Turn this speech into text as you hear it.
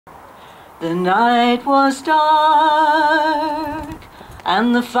The night was dark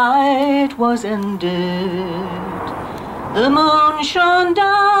and the fight was ended. The moon shone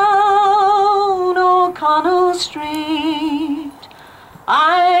down O'Connell Street.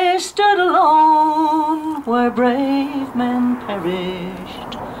 I stood alone where brave men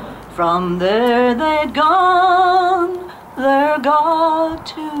perished. From there they'd gone their God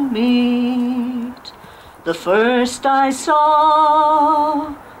to meet. The first I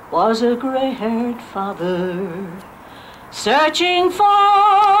saw was a grey-haired father searching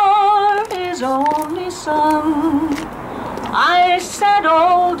for his only son. I said,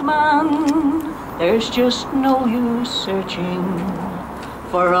 old man, there's just no use searching,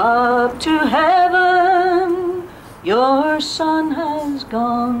 for up to heaven your son has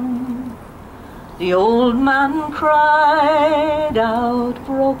gone. The old man cried out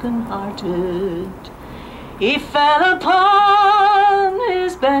broken-hearted. He fell upon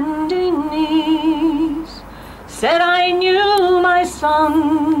his bending knees, said, I knew my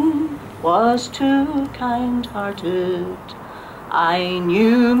son was too kind-hearted. I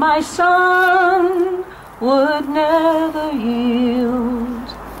knew my son would never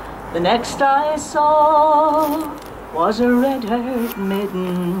yield. The next I saw was a red-haired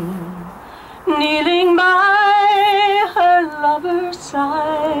maiden kneeling by her lover's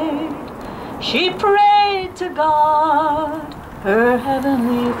side. She prayed to God, her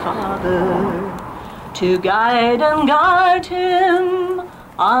heavenly Father, to guide and guard him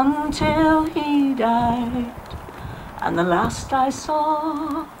until he died. And the last I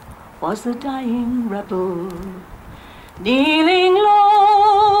saw was the dying rebel. Kneeling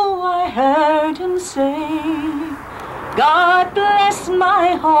low, I heard him say, God bless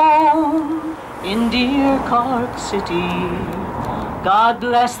my home in dear Cork City. God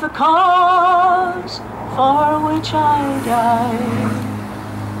bless the cause for which I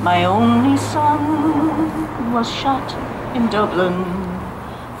died. My only son was shot in Dublin,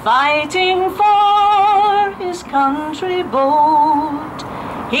 fighting for his country bold.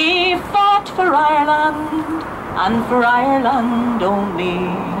 He fought for Ireland, and for Ireland only.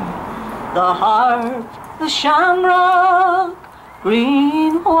 The harp, the shamrock,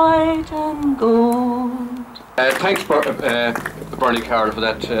 green, white and gold. Thanks, Bernie Carroll, for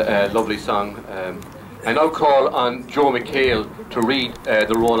that lovely song. I now call on Joe McHale to read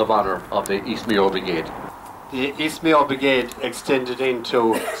the roll of honour of the East Mayo Brigade. The East Mayo Brigade extended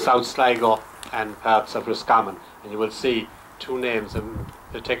into South Sligo and parts of Roscommon, and you will see two names in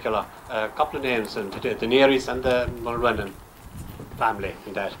particular, a couple of names, and the Nearys and the Mulrennan family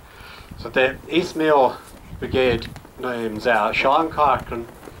in that. So the East Mayo Brigade names are Sean Corcoran,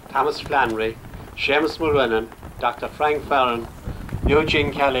 Thomas Flannery, Seamus Mulrennan, Dr. Frank Farron,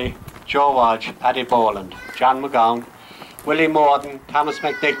 Eugene Kelly, Joe Wadge, Paddy Boland, John McGowan, Willie Morden, Thomas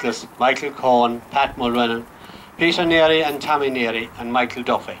McNicholas, Michael Cohen, Pat Mulrennan, Peter Neary and Tommy Neary, and Michael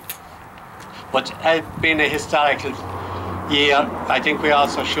Duffy. But being a historical year, I think we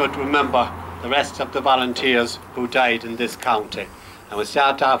also should remember the rest of the volunteers who died in this county. And we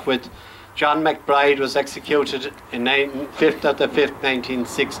start off with John McBride, was executed in 5th of the 5th,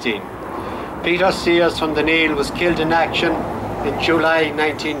 1916. Peter Sears from the Neil was killed in action in July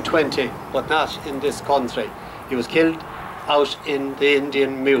 1920, but not in this country. He was killed out in the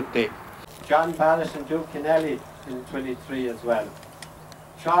Indian Mutiny. John Ballas and Duke Kennelly in 23 as well.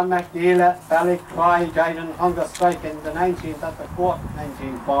 Sean McNeil, Ballycroy, died in hunger strike in the 19th of the 4th,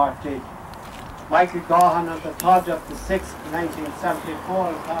 1940. Michael Gahan on the 3rd of the 6th, 1974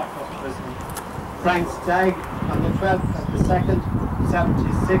 in Carter prison. Frank Stagg on the 12th of the 2nd,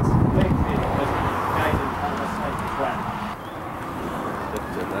 76 in Wakefield prison, died in hunger strike as well.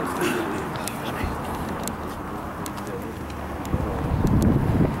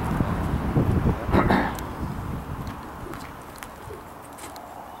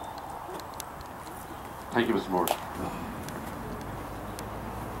 Thank you, Mr. Moore.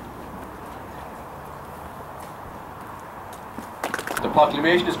 The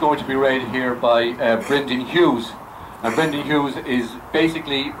proclamation is going to be read here by Brendan Hughes. And Brendan Hughes is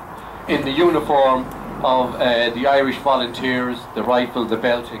basically in the uniform of the Irish Volunteers, the rifle, the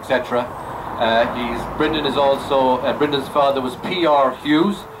belt, etc. Brendan is also, Brendan's father was P.R.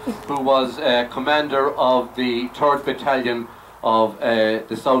 Hughes, who was commander of the 3rd Battalion of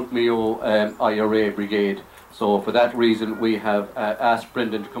the South Mayo IRA Brigade. So for that reason we have asked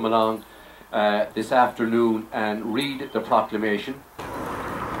Brendan to come along this afternoon and read the proclamation.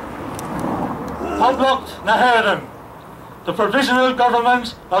 Public Naheran, the Provisional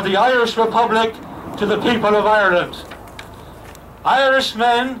Government of the Irish Republic to the people of Ireland. Irish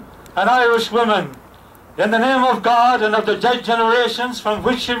men and Irish women, in the name of God and of the dead generations from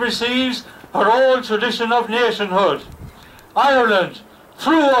which she receives her old tradition of nationhood. Ireland,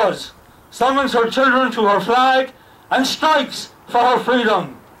 through us, summons her children to her flag and strikes for her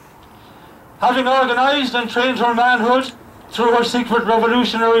freedom. Having organised and trained her manhood through her secret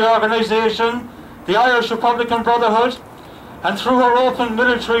revolutionary organisation, the Irish Republican Brotherhood, and through her open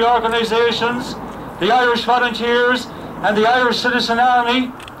military organisations, the Irish Volunteers and the Irish Citizen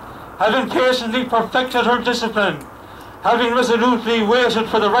Army, having patiently perfected her discipline, having resolutely waited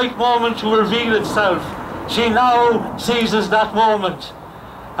for the right moment to reveal itself, she now seizes that moment.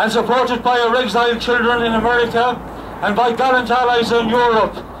 And supported by her exiled children in America and by gallant allies in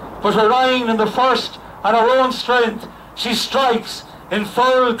Europe, but relying on the first and her own strength, she strikes in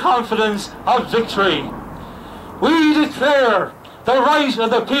full confidence of victory. We declare the right of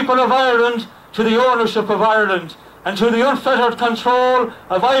the people of Ireland to the ownership of Ireland and to the unfettered control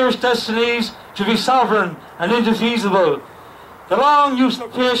of Irish destinies to be sovereign and indefeasible. The long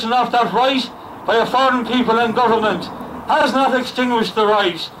usurpation of that right by a foreign people and government has not extinguished the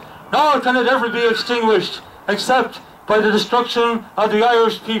right, nor can it ever be extinguished except by the destruction of the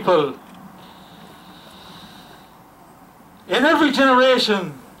Irish people. In every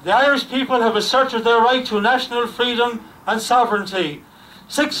generation, the Irish people have asserted their right to national freedom and sovereignty.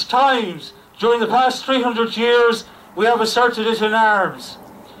 6 times during the past 300 years, we have asserted it in arms.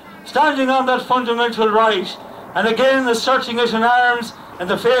 Standing on that fundamental right, and again asserting it in arms in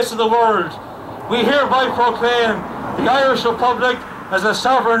the face of the world, we hereby proclaim the Irish Republic as a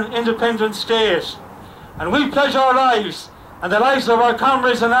sovereign, independent state. And we pledge our lives and the lives of our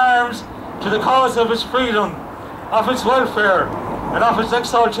comrades in arms to the cause of its freedom, of its welfare, and of its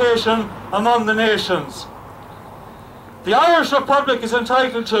exaltation among the nations. The Irish Republic is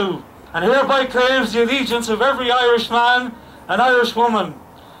entitled to, and hereby claims, the allegiance of every Irish man and Irish woman.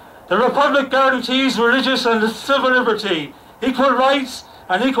 The Republic guarantees religious and civil liberty, equal rights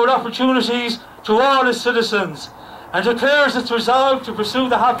and equal opportunities to all its citizens, and declares its resolve to pursue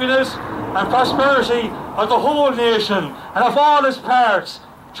the happiness and prosperity of the whole nation and of all its parts,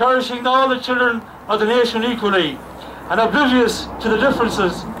 cherishing all the children of the nation equally, and oblivious to the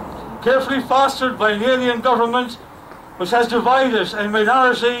differences carefully fostered by an alien government which has divided a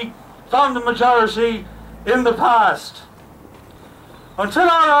minority from the majority in the past. Until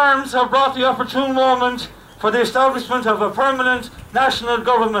our arms have brought the opportune moment for the establishment of a permanent national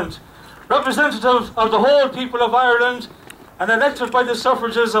government, representative of the whole people of Ireland and elected by the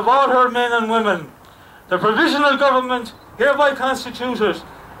suffrages of all her men and women, the provisional government hereby constituted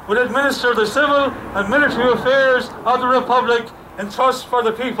will administer the civil and military affairs of the Republic in trust for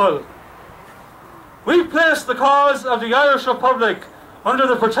the people. We place the cause of the Irish Republic under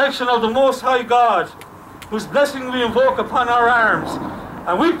the protection of the Most High God, whose blessing we invoke upon our arms,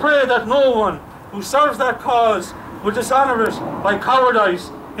 and we pray that no one who serves that cause will dishonour it by cowardice,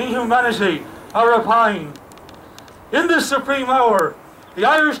 inhumanity, or rapine. In this supreme hour, the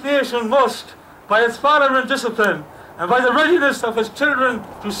Irish nation must, by its valour and discipline, and by the readiness of its children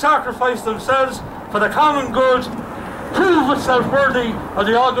to sacrifice themselves for the common good, prove itself worthy of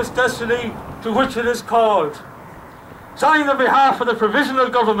the august destiny to which it is called. Signed on behalf of the Provisional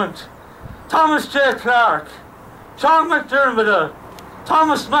Government, Thomas J. Clark, Sean McDermott,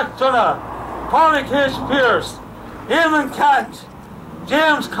 Thomas McDonough, Pádraig H. Pearse, Eamon Cant,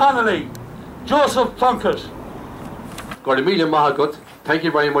 James Connolly, Joseph Plunkett. Gordimelia Mahagut, thank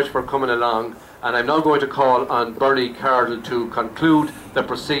you very much for coming along, and I'm now going to call on Bernie Cardle to conclude the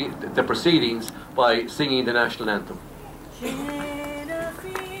proceedings by singing the national anthem.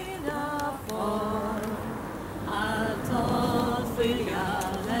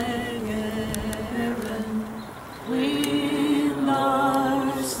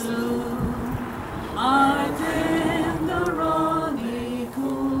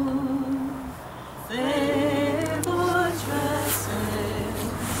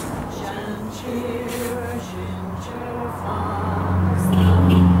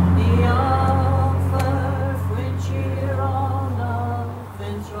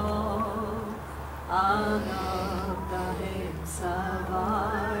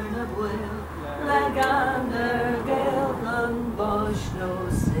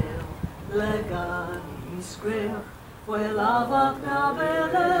 Well, I've a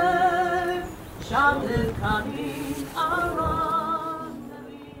Sean Kilkelly IRA.